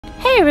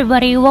Hey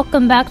everybody,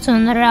 welcome back to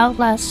another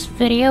Outlast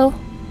video.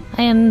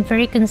 I am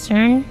very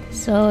concerned,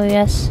 so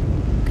yes,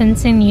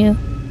 continue.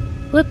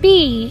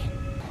 Whoopee!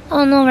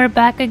 Oh no, we're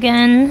back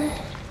again.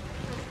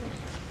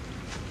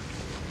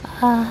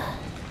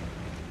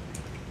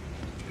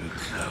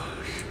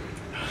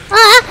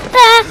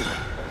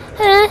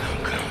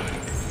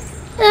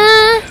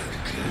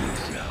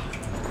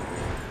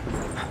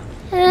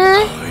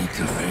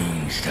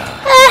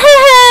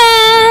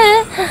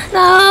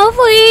 No,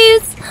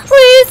 please!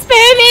 Please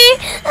spare me!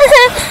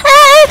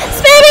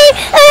 Spare me!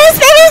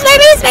 Spare me! Spare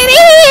me! Spare me!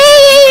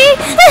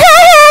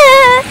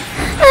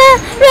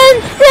 Run!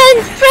 Run!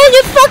 Run!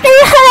 You fucking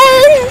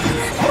run!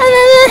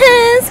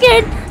 I'm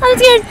scared! I'm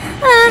scared!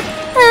 Run!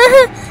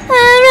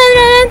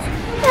 Run!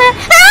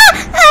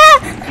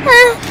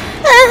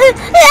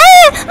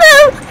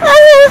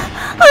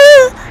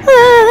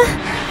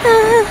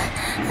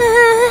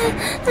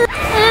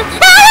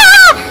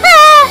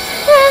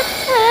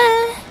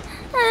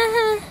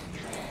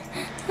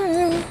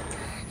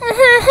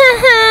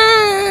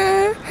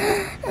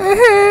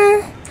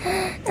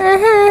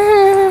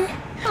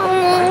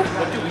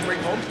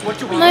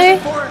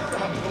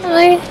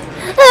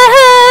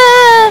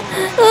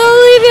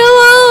 Leave me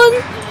alone!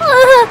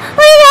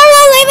 Leave me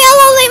alone! Leave me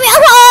alone! Leave me alone! Leave me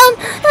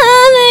alone!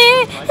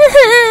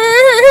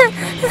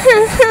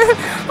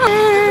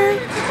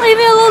 Leave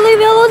me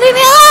alone! Leave me alone! Leave me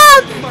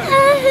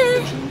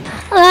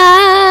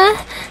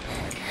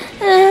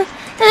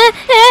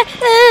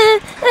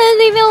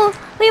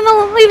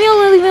alone! Leave me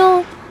alone! Leave me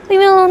alone! Leave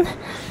me alone!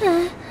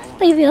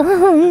 Leave me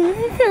alone!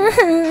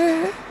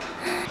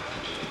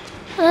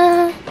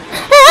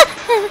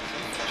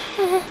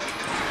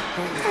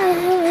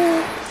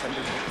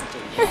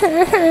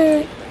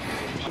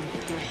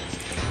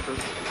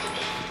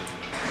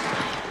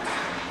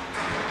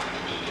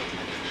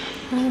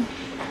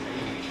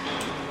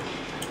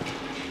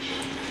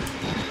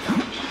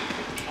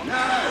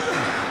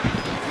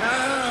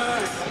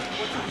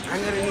 I'm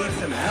gonna need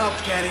some help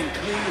getting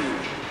clean.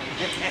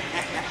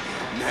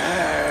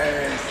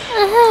 Nurse!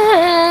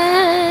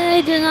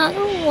 I do not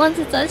want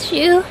to touch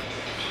you.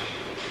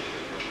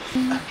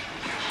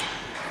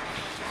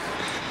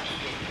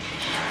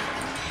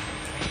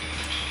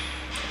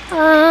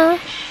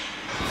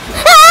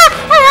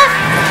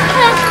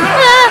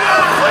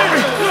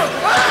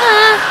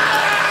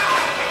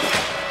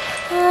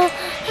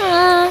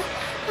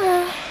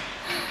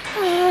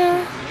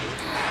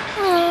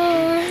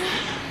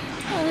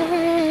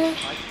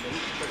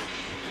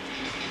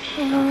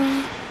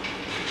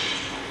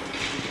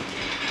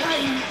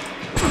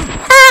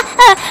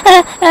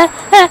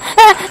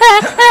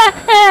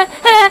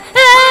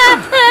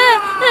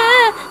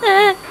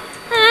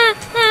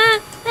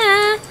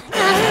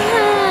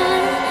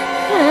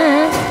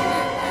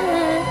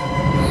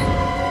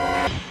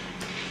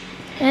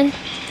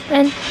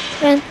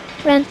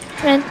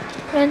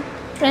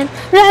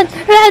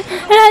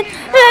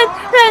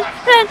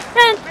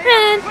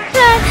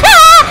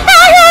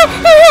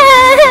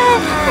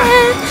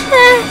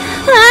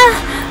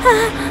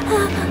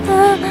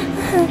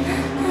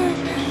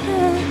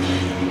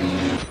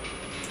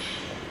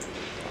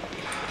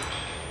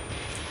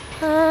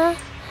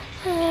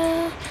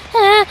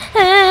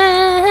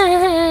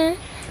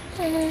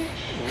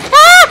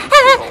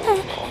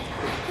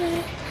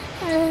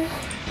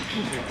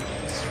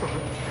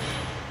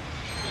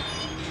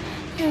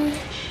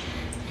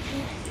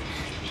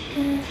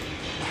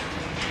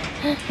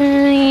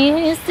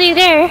 You stay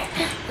there.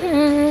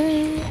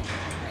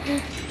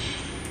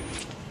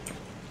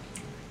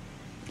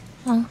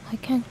 Oh, I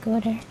can't go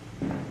there.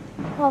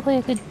 Probably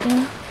a good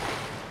thing.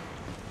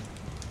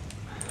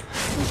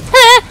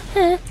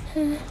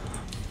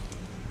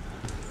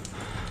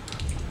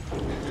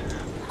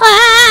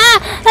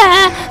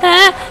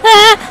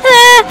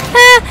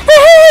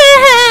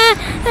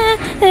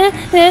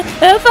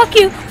 Fuck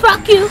you!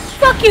 Fuck you!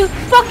 Fuck you!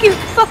 Fuck you!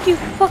 Fuck you!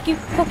 Fuck you!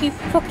 Fuck you!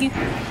 Fuck you!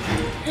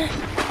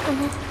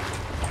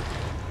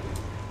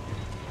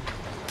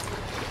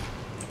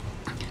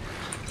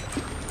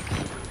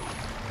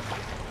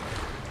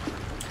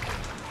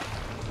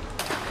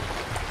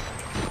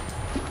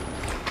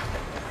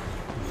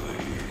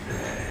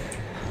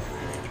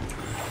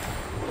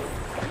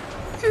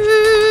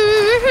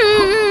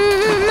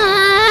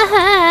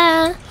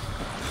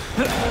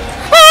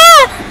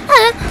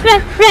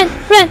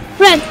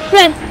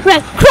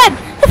 Run!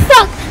 The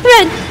fuck!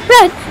 Run!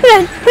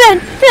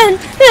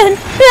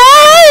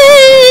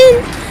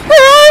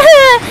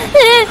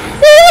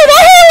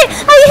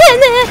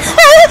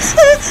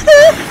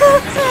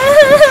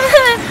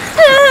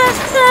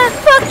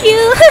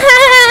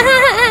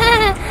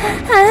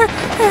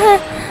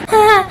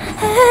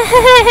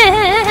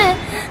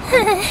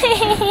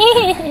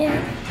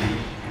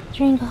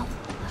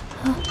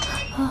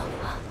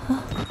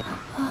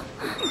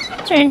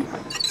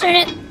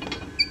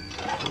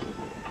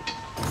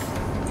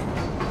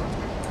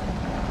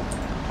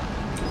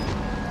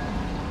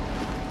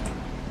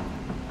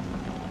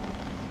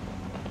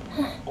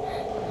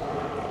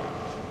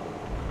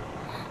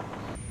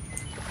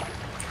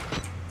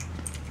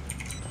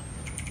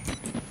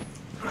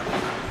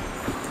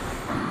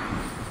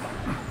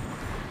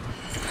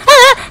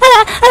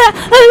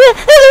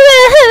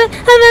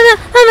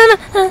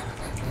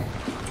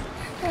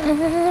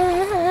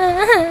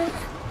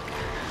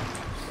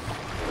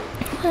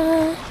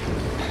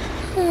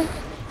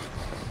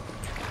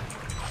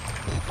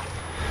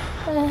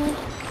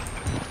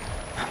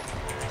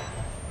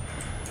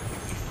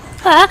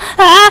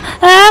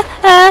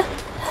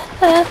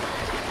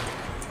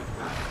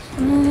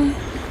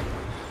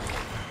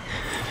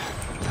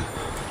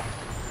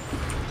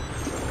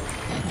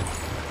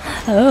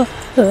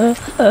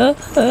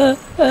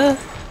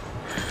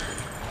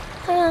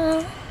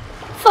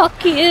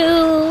 Fuck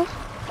you,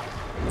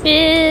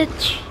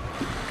 bitch.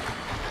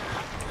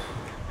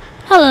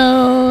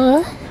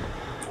 Hello.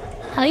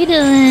 How you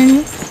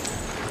doing?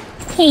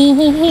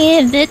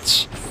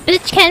 Bitch.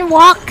 Bitch can't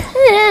walk.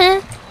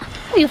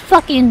 You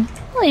fucking...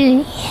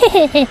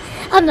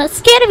 I'm not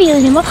scared of you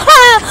anymore.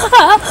 Oh,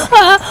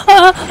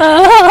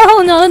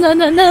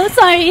 no.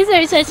 Sorry.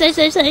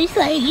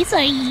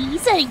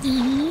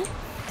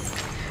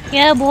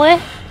 Yeah, boy.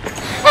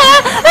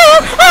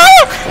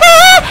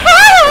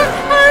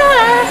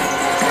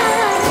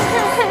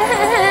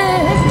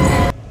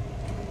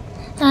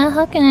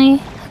 How can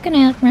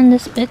I outrun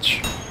this bitch?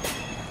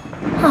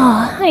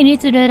 Oh, I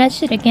need to do that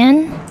shit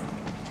again.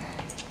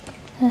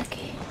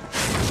 Okay.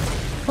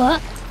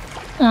 What?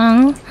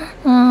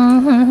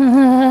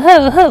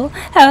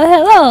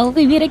 Hello,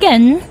 we meet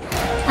again.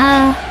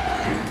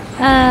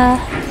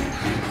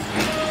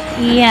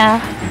 Yeah.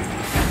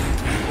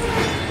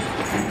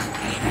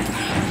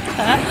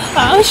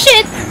 Oh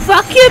shit!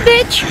 Fuck you,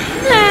 bitch!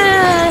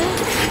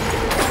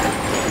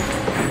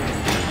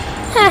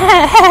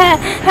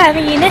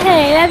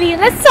 I mean,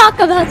 let's talk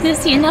about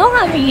this, you know?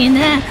 I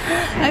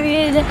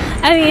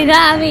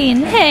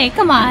mean, hey,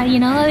 come on, you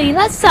know?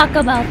 Let's talk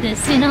about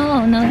this, you know?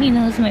 Oh no, he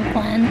knows my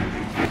plan.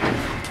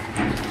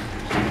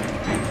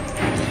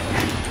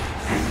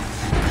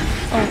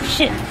 Oh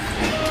shit.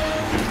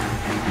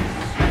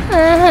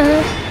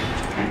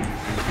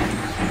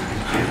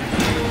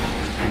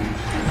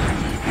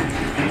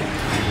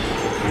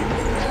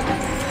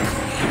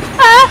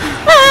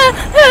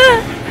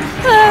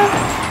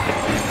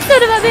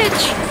 Son of a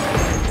bitch!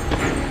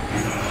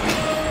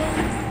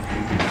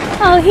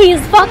 Oh, he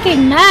is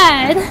fucking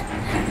mad.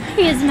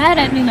 He is mad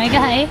at me, my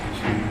guy.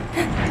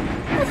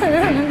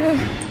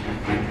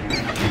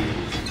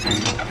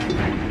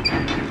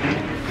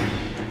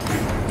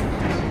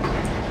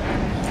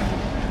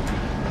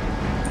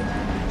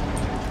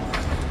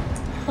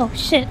 Oh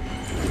shit.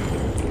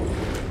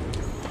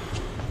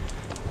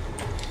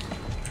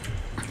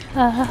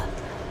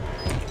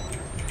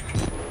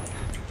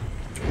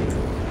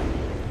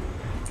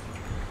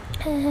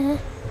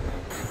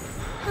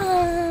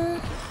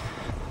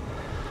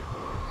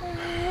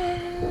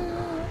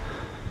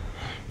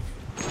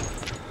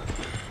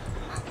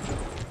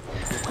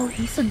 Oh,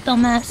 he's a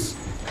dumbass.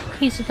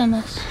 He's a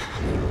dumbass.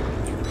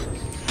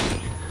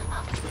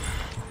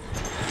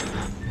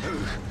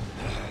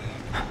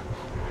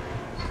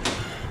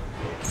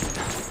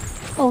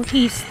 Oh,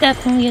 he's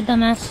definitely a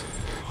dumbass.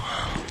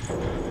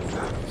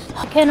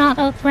 I cannot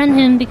outrun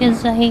him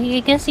because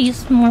I guess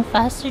he's more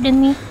faster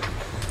than me.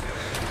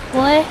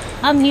 Boy,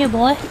 I'm here,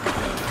 boy.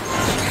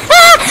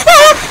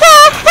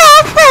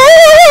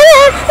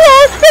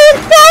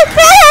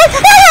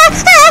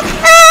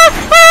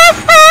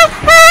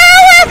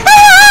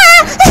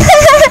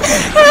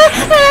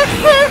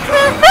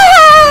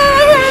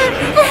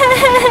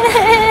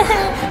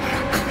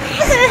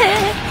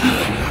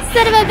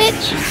 Son of a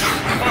bitch!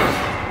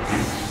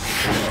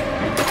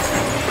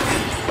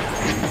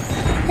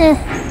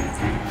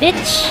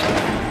 Bitch!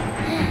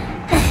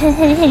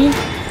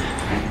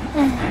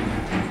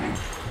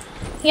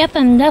 Yep,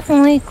 I'm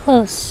definitely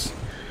close.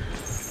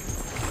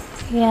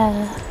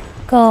 Yeah,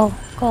 go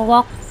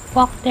walk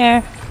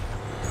there.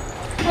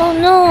 Oh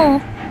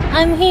no,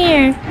 I'm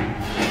here.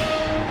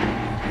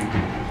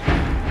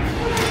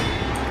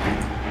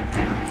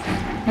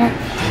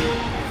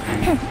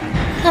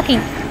 Okay,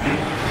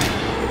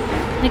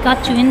 we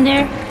got you in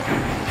there,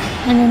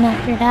 and then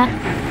after that,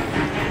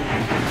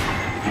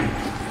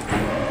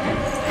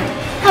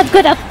 I'm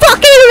gonna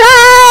fucking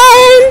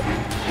run!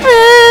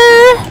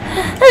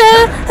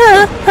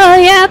 Oh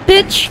yeah,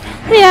 bitch.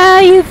 Yeah,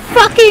 you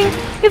fucking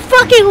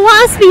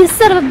lost me, you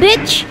son of a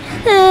bitch.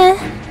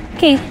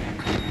 Okay.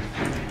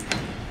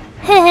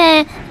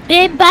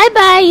 Babe,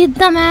 bye-bye, you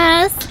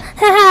dumbass.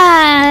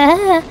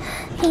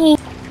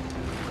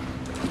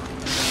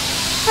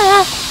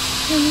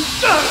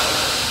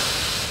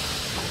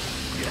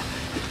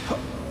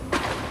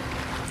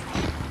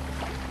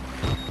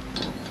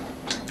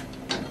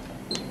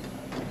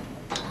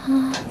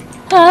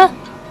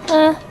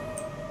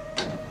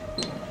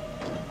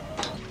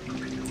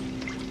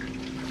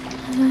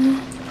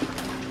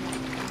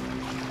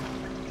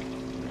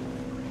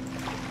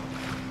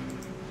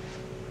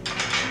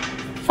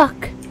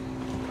 Fuck.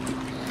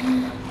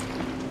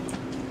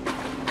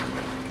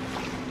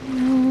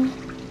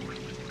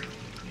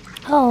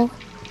 Oh.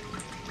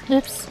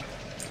 Oops.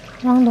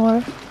 Wrong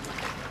door.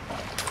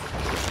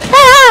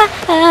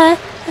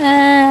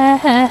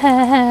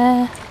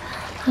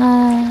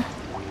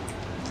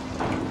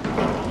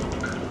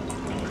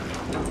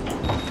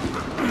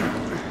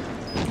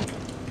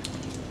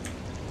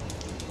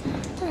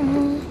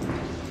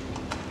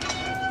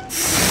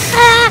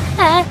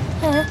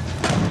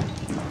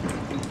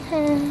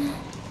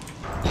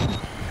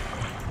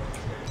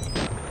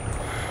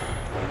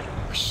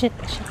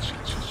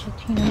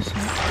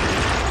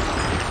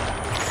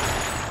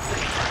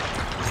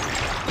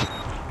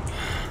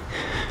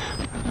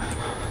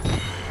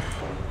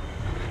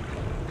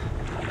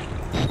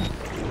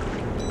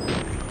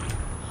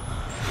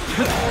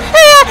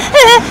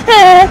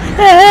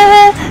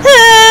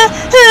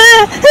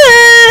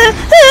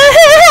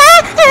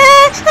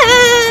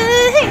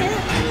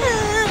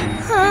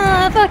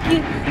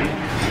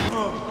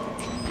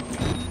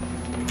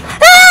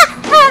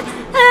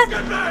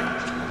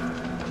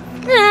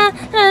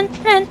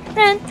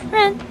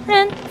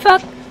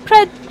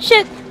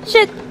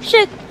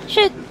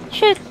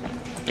 Shit.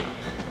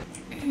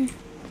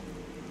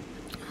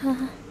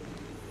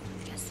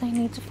 Guess I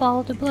need to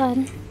follow the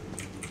blood.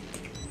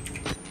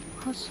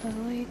 Also,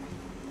 wait,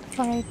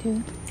 before I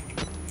do.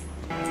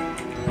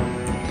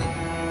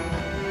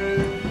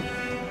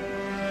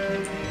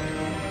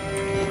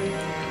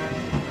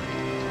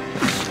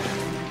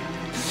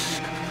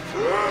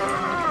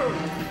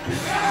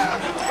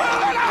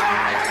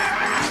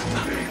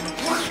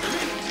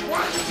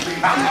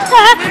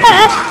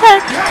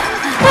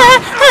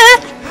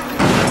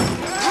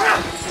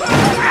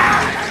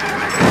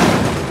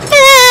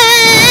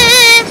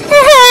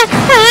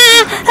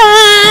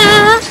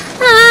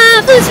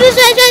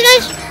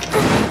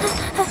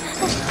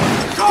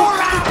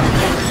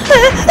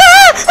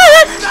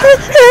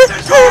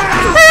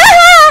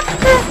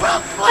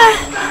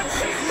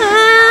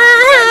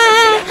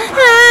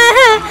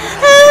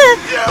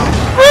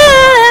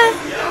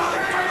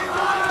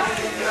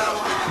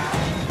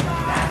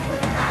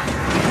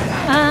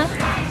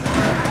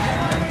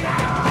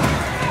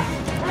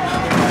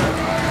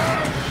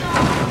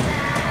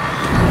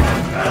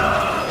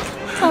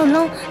 Oh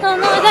no, no,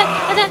 no, I'm gonna die,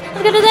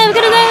 I'm gonna die, I'm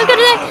gonna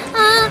die!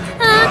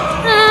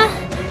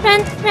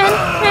 Run, run,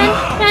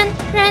 run, run,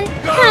 run!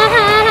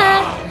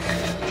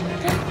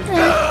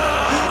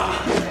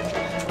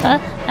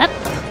 Up!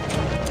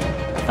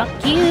 Fuck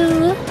you!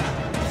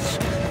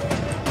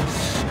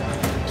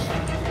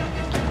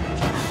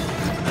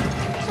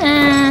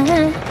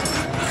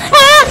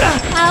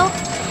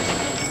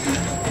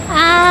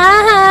 Ow!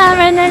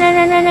 Run, run, run,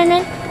 run, run, run,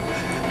 run!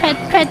 Cred,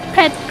 cred,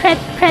 cred, cred,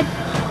 cred!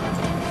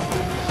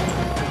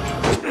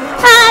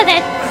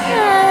 That!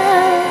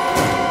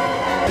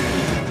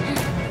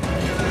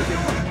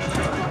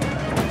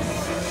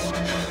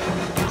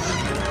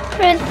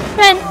 Run,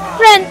 run,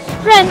 run,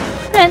 run,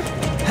 run!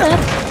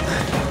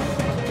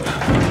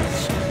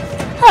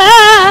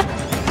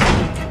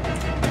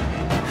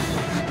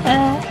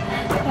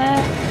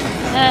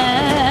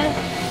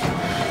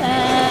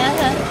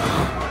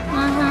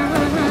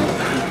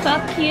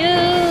 Fuck you!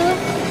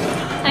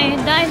 I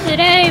die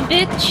today,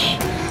 bitch!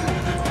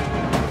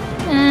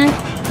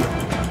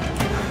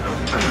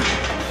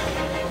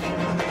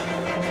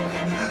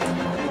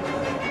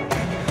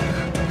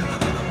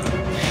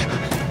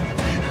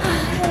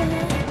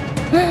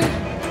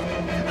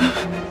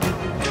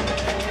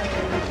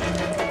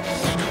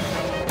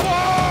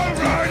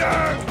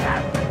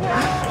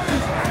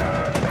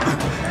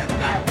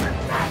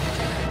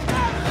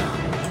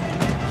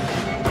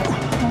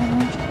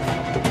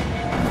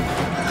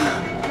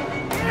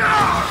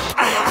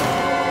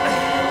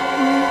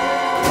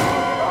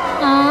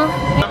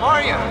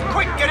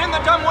 Quick, get in the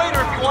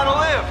dumbwaiter if you want to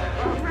live.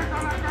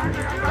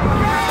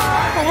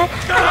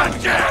 God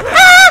damn it!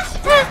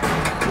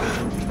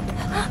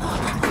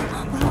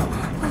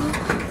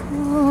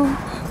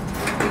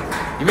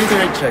 You made the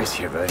right choice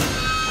here, buddy.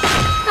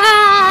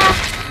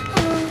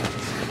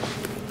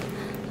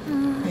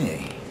 Hey,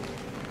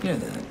 you're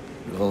that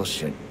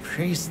bullshit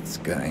priest's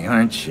guy,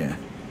 aren't you?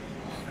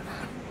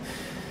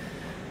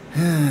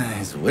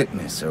 His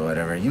witness or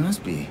whatever. You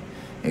must be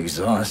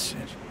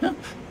exhausted. No,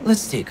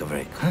 let's take a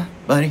break, huh,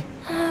 buddy?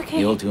 Okay.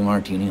 The old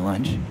 2-martini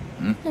lunch.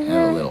 Have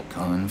a little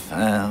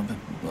confab.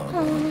 Blah,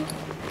 blah.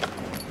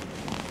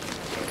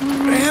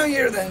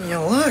 Heavier than you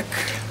look.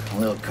 A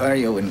little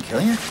cardio wouldn't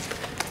kill you.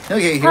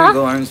 Okay, here we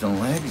go, arms and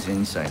legs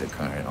inside the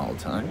car at all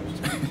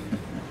times.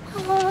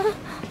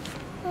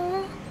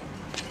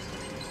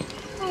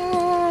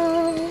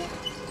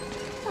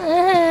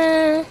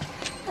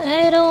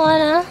 I don't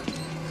wanna.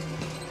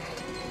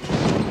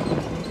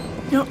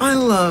 You know, I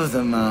love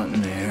the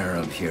mountain air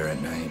up here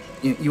at night.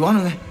 You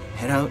want to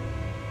head out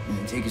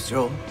and take a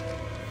stroll?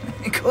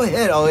 Go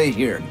ahead, I'll wait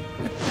here.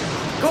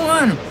 Go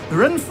on,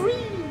 run free.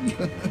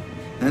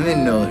 I'm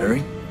in no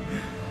hurry.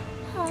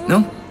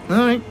 No?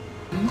 All right.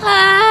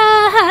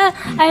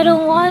 I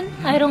don't wanna.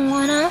 I don't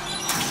wanna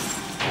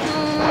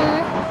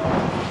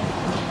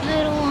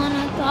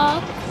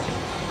talk.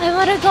 I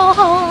wanna go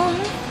home.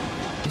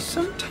 I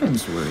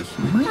sometimes worry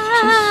he might just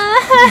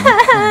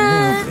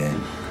be a little bit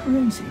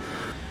crazy.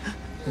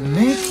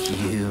 Make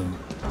you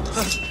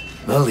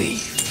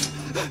believe.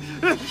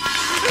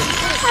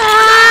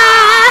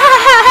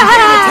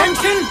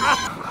 Attention!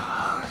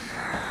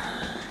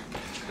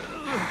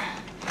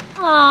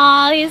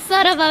 Aw, you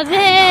son of a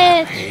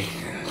bitch!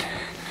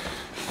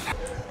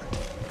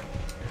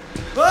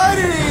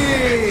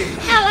 Buddy!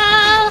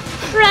 Hello!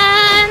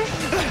 Run!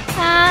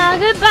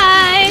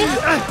 Goodbye!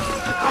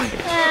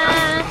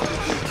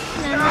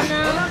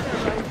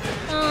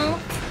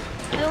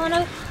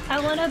 No. I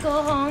wanna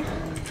go home.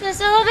 This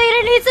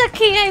elevator needs a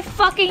key. I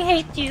fucking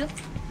hate you.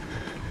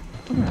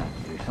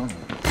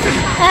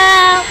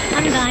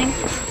 I'm dying.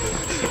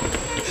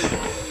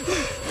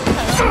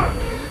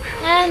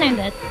 And I'm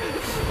dead.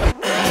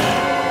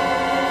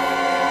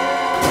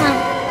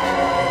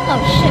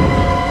 Oh shit.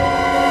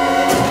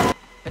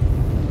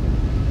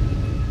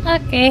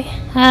 Okay,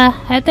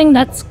 I think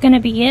that's gonna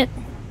be it.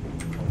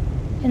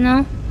 You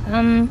know,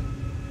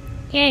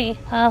 yay.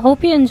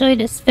 Hope you enjoyed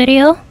this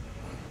video.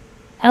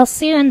 I'll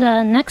see you in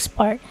the next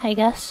part, I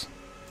guess.